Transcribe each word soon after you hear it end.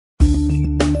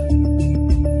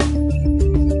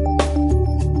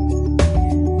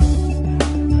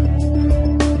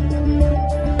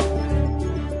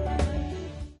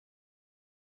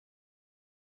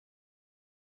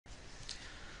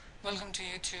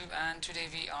YouTube, and today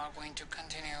we are going to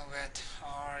continue with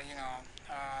our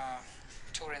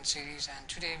torrent series. And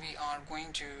today we are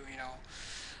going to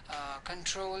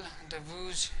control the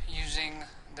Vuze using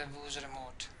the Vuze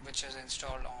Remote, which is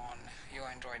installed on your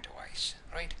Android device,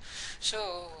 right?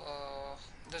 So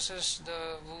this is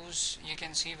the Vuze you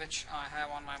can see which I have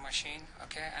on my machine,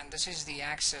 okay, and this is the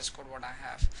access code what I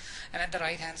have. And at the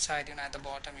right hand side, at the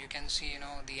bottom you can see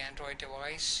the Android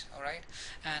device, alright,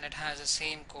 and it has the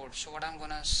same code. So what I'm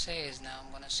gonna say is, now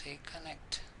I'm gonna say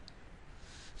connect.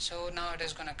 So now it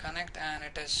is going to connect, and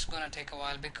it is going to take a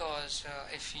while because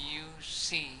if you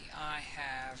see, I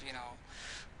have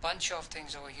bunch of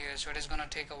things over here, so it is going to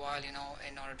take a while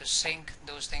in order to sync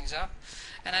those things up.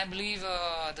 And I believe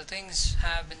the things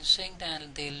have been synced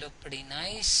and they look pretty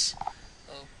nice.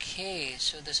 Okay,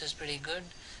 so this is pretty good.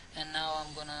 And now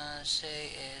I'm gonna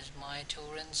say is my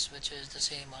torrents, which is the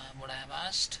same what I have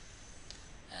asked,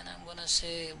 and I'm gonna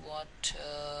say what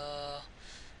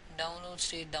download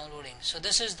state downloading. So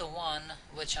this is the one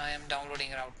which I am downloading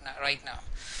right now.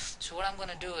 So what I'm going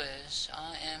to do is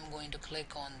I am going to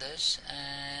click on this,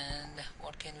 and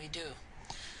what can we do?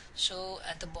 So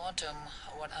at the bottom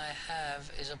what I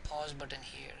have is a pause button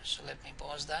here. So let me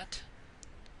pause that,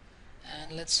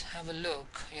 and let's have a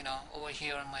look. Over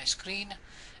here on my screen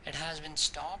it has been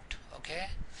stopped, okay,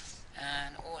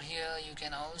 and over here you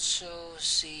can also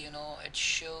see it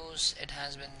shows it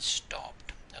has been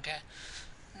stopped, okay.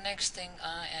 Next thing,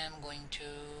 I am going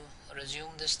to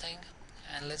resume this thing,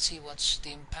 and let's see what's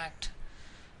the impact.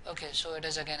 Okay, so it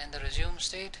is again in the resume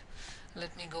state.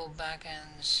 Let me go back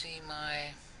and see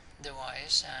my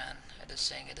device, and it is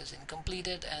saying it is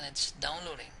incompleted and it's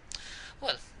downloading,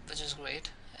 well, which is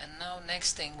great. And now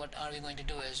next thing what are we going to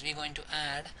do is we're going to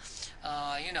add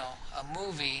a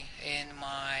movie in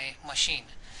my machine.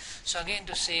 So again,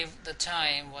 to save the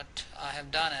time, what I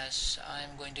have done is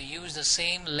I'm going to use the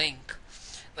same link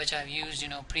which I've used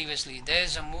previously.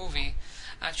 There's a movie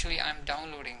actually I'm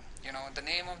downloading. The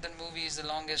name of the movie is The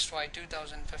Longest Ride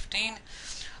 2015.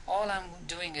 All I'm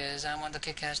doing is I'm on the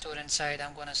Kick-Ass torrent site.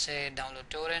 I'm gonna say download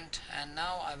torrent, and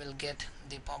now I will get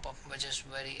the pop-up, which is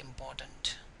very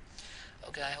important.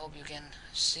 Okay, I hope you can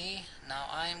see. Now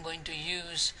I am going to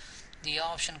use the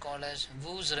option called as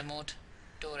Vuze Remote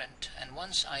Torrent, and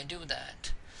once I do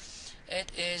that,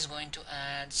 it is going to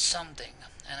add something,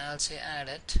 and I'll say add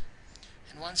it.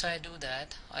 And once I do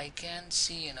that, I can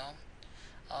see in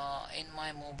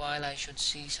my mobile I should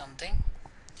see something,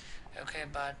 okay,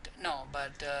 but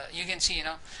you can see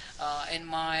in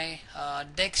my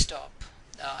desktop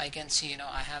I can see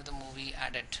I have the movie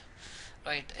added,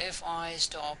 right? If I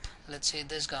stop, let's say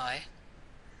this guy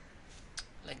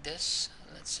like this,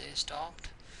 let's say stopped,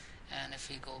 and if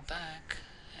we go back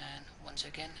and once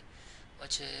again,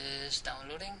 which is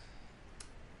downloading,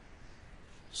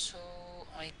 so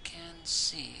I can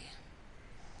see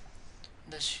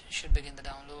this should begin the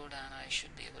download, and I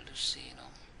should be able to see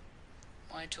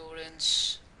my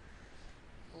torrents.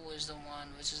 Who is the one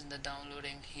which is in the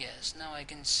downloading? Yes, now I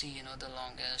can see the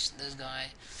longest, this guy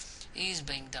is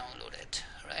being downloaded,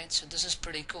 right? So this is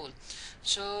pretty cool.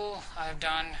 So I've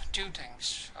done two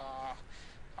things.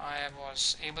 I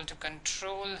was able to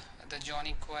control the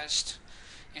Johnny Quest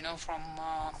from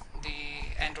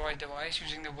the Android device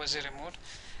using the Vuze Remote.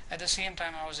 At the same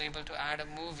time, I was able to add a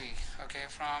movie, okay,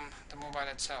 from the mobile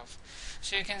itself.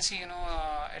 So you can see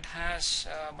it has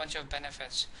a bunch of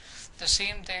benefits. The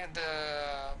same thing,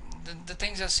 the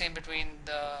things are same between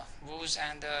the Vuze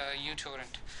and the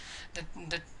uTorrent.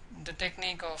 The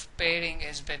technique of pairing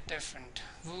is a bit different.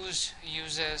 Vuze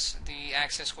uses the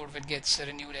access code which gets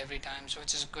renewed every time, so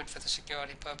which is good for the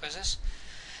security purposes.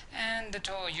 And the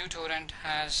uTorrent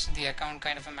has the account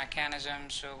kind of a mechanism,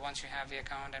 so once you have the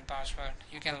account and password,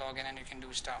 you can log in and you can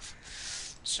do stuff.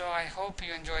 So I hope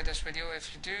you enjoyed this video.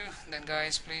 If you do, then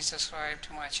guys, please subscribe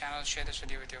to my channel, share this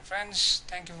video with your friends.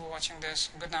 Thank you for watching this.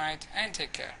 Good night and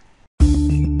take care.